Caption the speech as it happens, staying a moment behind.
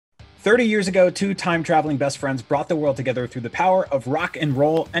30 years ago, two time-traveling best friends brought the world together through the power of rock and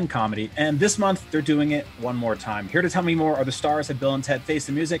roll and comedy, and this month they're doing it one more time. Here to tell me more are the stars of Bill and Ted Face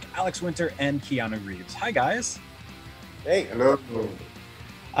the Music, Alex Winter and Keanu Reeves. Hi, guys. Hey. Hello.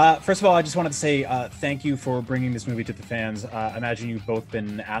 First of all, I just wanted to say thank you for bringing this movie to the fans. I imagine you've both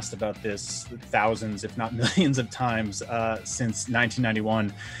been asked about this thousands, if not millions of times since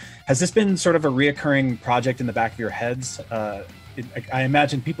 1991. Has this been sort of a reoccurring project in the back of your heads? I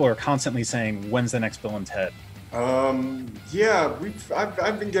imagine people are constantly saying, when's the next Bill and Ted? Yeah,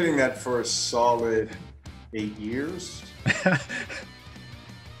 I've been getting that for a solid 8 years.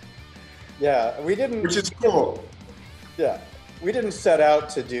 Yeah, we didn't. Which is cool. Yeah, we didn't set out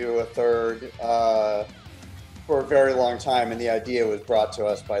to do a third for a very long time, and the idea was brought to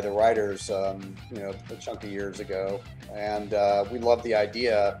us by the writers, a chunk of years ago, and we loved the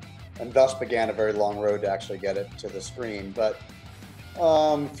idea, and thus began a very long road to actually get it to the screen. But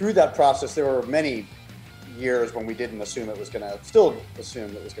through that process, there were many years when we didn't assume it was going to, still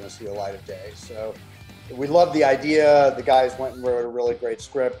assume it was going to see the light of day. So we loved the idea. The guys went and wrote a really great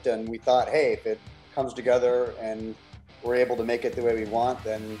script, and we thought, hey, if it comes together and we're able to make it the way we want,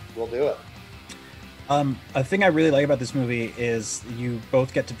 then we'll do it. A thing I really like about this movie is you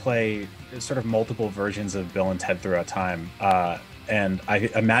both get to play sort of multiple versions of Bill and Ted throughout time. And I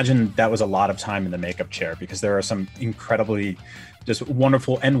imagine that was a lot of time in the makeup chair, because there are some incredibly just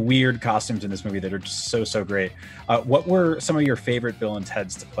wonderful and weird costumes in this movie that are just so great. What were some of your favorite Bill and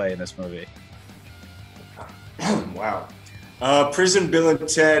Teds to play in this movie? Wow. Prison Bill and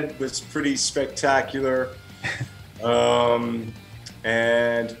Ted was pretty spectacular. And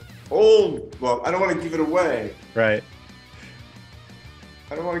well, I don't want to give it away. Right.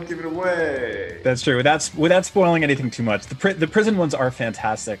 I don't want to give it away. That's true. Without spoiling anything too much. The prison ones are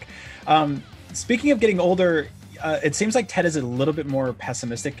fantastic. Speaking of getting older, it seems like Ted is a little bit more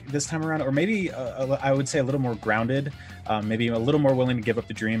pessimistic this time around, or maybe I would say a little more grounded, maybe a little more willing to give up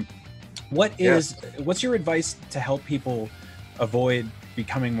the dream. What's your advice to help people avoid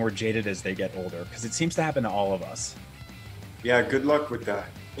becoming more jaded as they get older? Because it seems to happen to all of us. Yeah, good luck with that.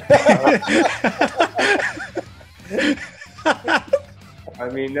 I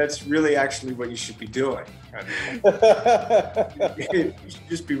mean, that's really actually what you should be doing. I mean, you should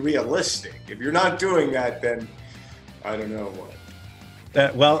just be realistic. If you're not doing that, then I don't know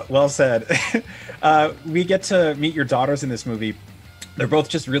what. Well said. We get to meet your daughters in this movie. They're both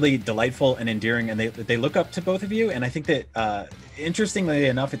just really delightful and endearing, and they look up to both of you. And I think that, interestingly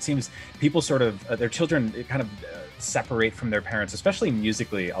enough, it seems people sort of, their children kind of separate from their parents, especially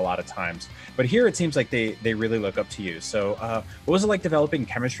musically a lot of times. But here it seems like they really look up to you. So what was it like developing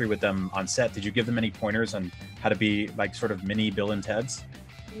chemistry with them on set? Did you give them any pointers on how to be like sort of mini Bill and Teds?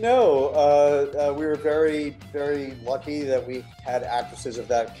 No, we were very, very lucky that we had actresses of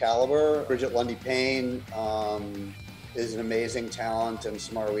that caliber. Bridget Lundy-Payne is an amazing talent, and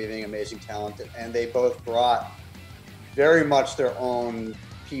Samara Weaving, amazing talent, and they both brought very much their own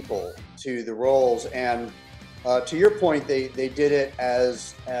people to the roles. And to your point, they did it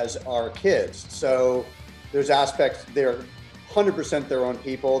as our kids. So there's aspects, they're 100% their own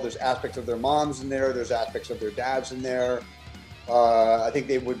people. There's aspects of their moms in there. There's aspects of their dads in there. I think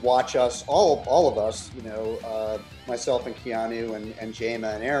they would watch us, all of us, myself and Keanu and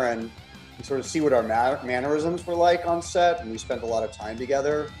Jayma and Aaron, and sort of see what our mannerisms were like on set, and we spent a lot of time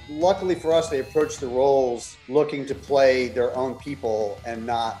together. Luckily for us, they approached the roles looking to play their own people and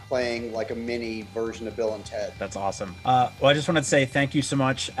not playing like a mini version of Bill and Ted. That's awesome. Well, I just wanted to say thank you so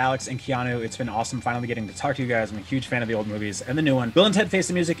much, Alex and Keanu. It's been awesome finally getting to talk to you guys. I'm a huge fan of the old movies and the new one. Bill and Ted Face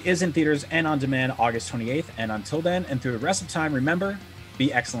the Music is in theaters and on demand August 28th. And until then, and through the rest of time, remember,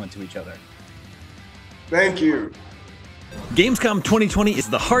 be excellent to each other. Thank you. Gamescom 2020 is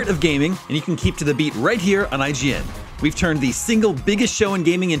the heart of gaming, and you can keep to the beat right here on IGN. We've turned the single biggest show in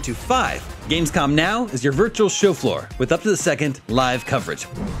gaming into 5. Gamescom Now is your virtual show floor with up to the second live coverage.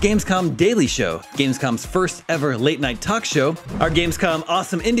 Gamescom Daily Show, Gamescom's first ever late night talk show. Our Gamescom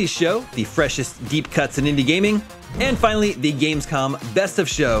Awesome Indies Show, the freshest deep cuts in indie gaming. And finally, the Gamescom Best of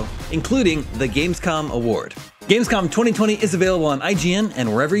Show, including the Gamescom Award. Gamescom 2020 is available on IGN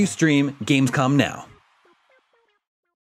and wherever you stream Gamescom Now.